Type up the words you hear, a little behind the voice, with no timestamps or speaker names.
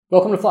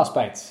Welcome to Floss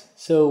Bites.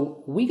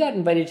 So we got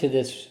invited to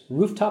this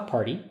rooftop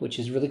party, which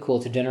is really cool.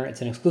 It's a dinner.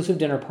 It's an exclusive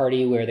dinner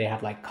party where they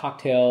have like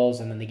cocktails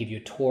and then they give you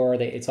a tour.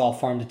 It's all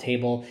farm to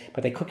table,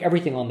 but they cook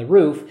everything on the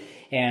roof.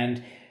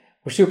 And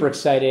we're super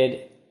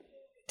excited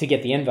to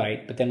get the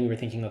invite. But then we were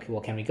thinking, okay, well,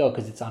 can we go?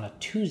 Because it's on a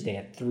Tuesday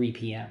at 3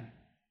 p.m.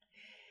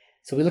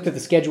 So we looked at the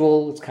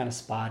schedule. It's kind of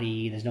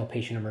spotty. There's no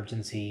patient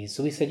emergencies.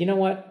 So we said, you know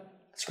what?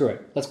 Screw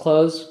it. Let's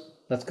close.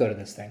 Let's go to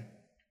this thing.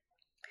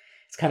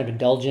 It's kind of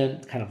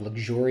indulgent, kind of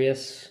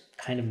luxurious,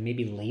 kind of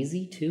maybe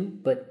lazy too,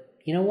 but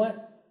you know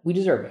what? We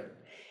deserve it.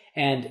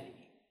 And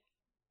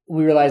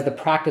we realized the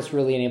practice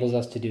really enables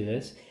us to do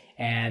this.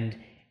 And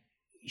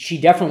she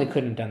definitely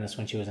couldn't have done this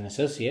when she was an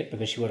associate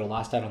because she would have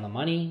lost out on the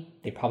money.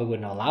 They probably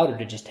wouldn't have allowed her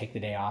to just take the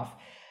day off.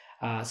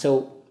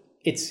 So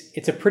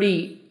it's a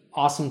pretty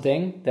awesome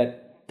thing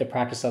that the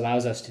practice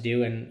allows us to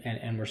do,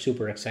 and we're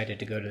super excited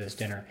to go to this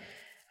dinner.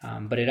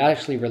 But it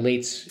actually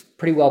relates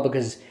pretty well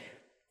because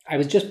I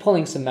was just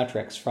pulling some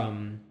metrics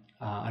from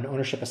an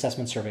ownership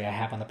assessment survey I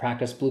have on the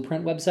Practice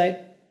Blueprint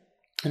website.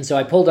 And so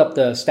I pulled up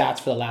the stats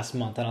for the last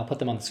month, and I'll put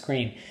them on the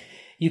screen.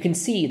 You can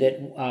see that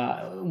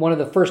one of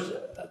the first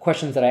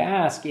questions that I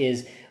ask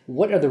is,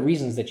 what are the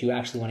reasons that you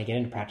actually want to get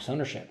into practice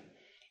ownership?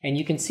 And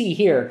you can see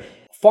here,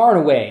 far and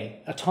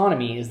away,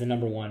 autonomy is the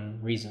number one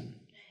reason.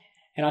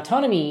 And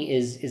autonomy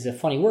is a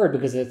funny word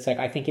because it's like,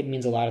 I think it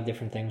means a lot of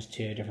different things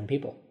to different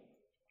people.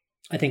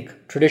 I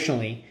think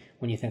traditionally,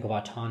 when you think of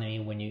autonomy,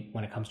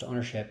 when it comes to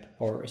ownership,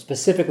 or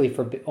specifically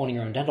for owning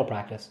your own dental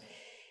practice,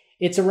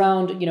 it's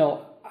around,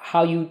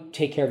 how you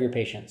take care of your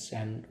patients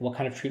and what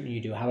kind of treatment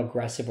you do, how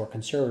aggressive or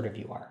conservative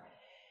you are.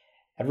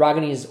 At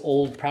Ragini's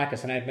old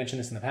practice, and I've mentioned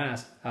this in the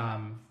past,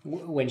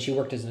 when she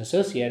worked as an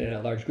associate at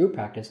a large group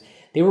practice,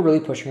 they were really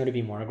pushing her to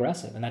be more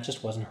aggressive, and that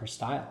just wasn't her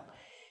style.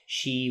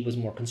 She was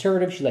more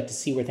conservative. She liked to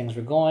see where things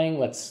were going.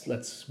 Let's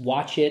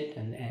watch it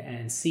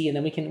and see, and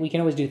then we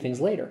can always do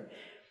things later.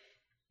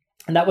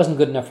 And that wasn't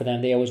good enough for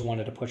them. They always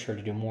wanted to push her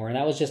to do more, and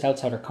that was just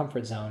outside her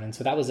comfort zone. And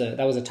so that was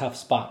a tough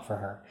spot for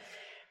her.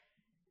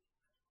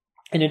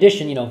 In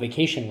addition,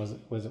 vacation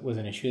was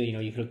an issue.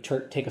 You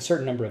could take a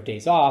certain number of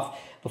days off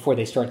before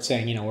they start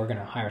saying, we're going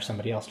to hire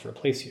somebody else to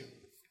replace you.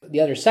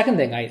 The second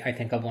thing I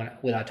think of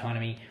with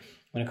autonomy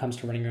when it comes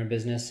to running your own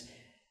business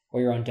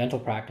or your own dental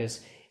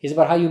practice is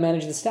about how you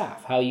manage the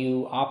staff, how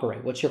you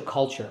operate, what's your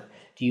culture.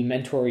 Do you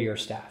mentor your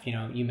staff?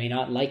 You may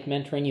not like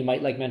mentoring, you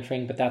might like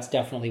mentoring, but that's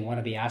definitely one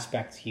of the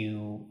aspects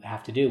you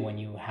have to do when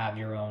you have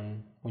your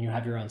own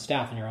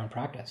staff and your own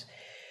practice.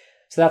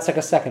 So that's like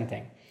a second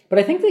thing. But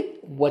I think that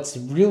what's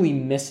really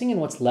missing and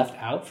what's left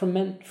out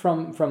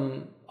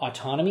from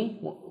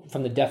autonomy,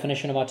 from the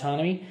definition of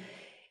autonomy,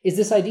 is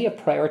this idea of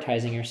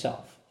prioritizing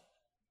yourself.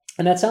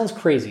 And that sounds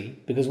crazy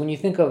because when you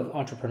think of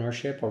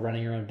entrepreneurship or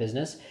running your own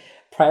business,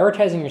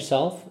 prioritizing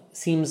yourself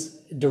seems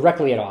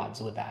directly at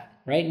odds with that.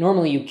 Right?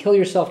 Normally, you kill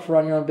yourself to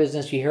run your own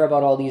business. You hear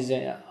about all these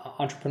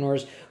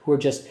entrepreneurs who are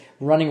just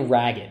running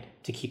ragged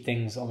to keep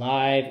things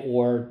alive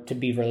or to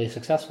be really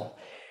successful.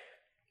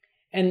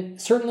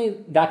 And certainly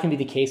that can be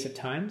the case at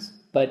times.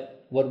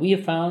 But what we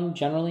have found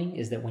generally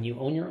is that when you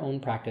own your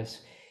own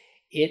practice,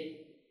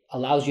 it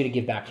allows you to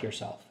give back to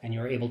yourself. And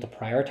you're able to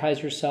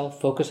prioritize yourself,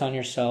 focus on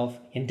yourself,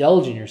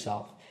 indulge in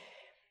yourself.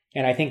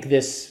 And I think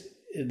this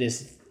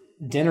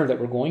dinner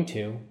that we're going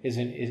to is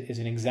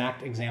an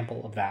exact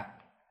example of that.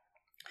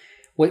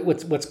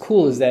 What's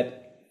cool is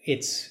that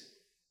it's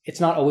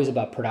not always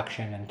about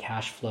production and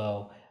cash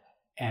flow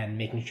and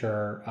making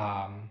sure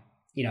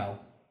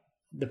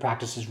the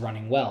practice is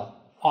running well.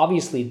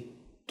 Obviously,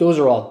 those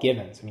are all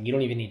givens. I mean, you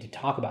don't even need to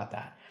talk about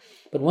that.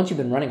 But once you've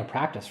been running a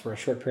practice for a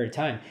short period of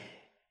time,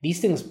 these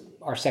things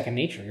are second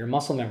nature. Your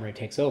muscle memory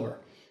takes over.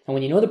 And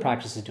when you know the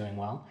practice is doing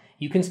well,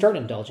 you can start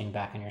indulging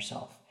back in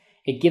yourself.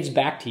 It gives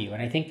back to you.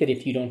 And I think that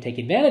if you don't take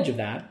advantage of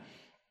that,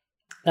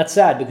 that's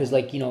sad because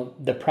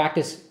the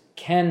practice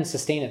can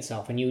sustain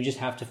itself, and you just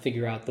have to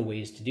figure out the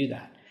ways to do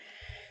that.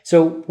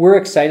 So we're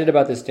excited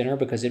about this dinner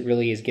because it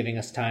really is giving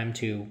us time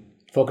to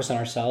focus on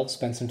ourselves,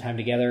 spend some time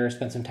together,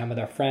 spend some time with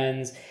our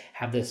friends,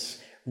 have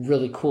this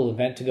really cool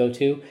event to go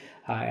to,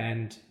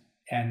 and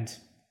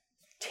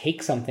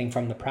take something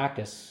from the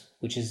practice,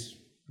 which is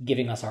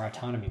giving us our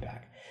autonomy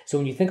back. So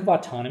when you think of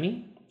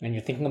autonomy and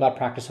you're thinking about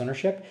practice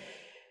ownership,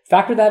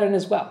 factor that in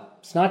as well.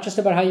 It's not just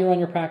about how you run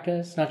your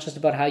practice. It's not just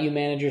about how you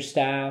manage your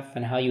staff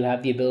and how you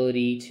have the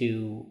ability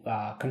to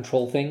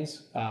control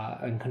things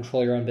and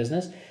control your own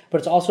business, but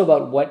it's also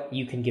about what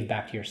you can give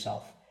back to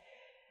yourself.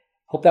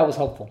 Hope that was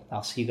helpful.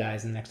 I'll see you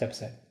guys in the next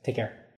episode. Take care.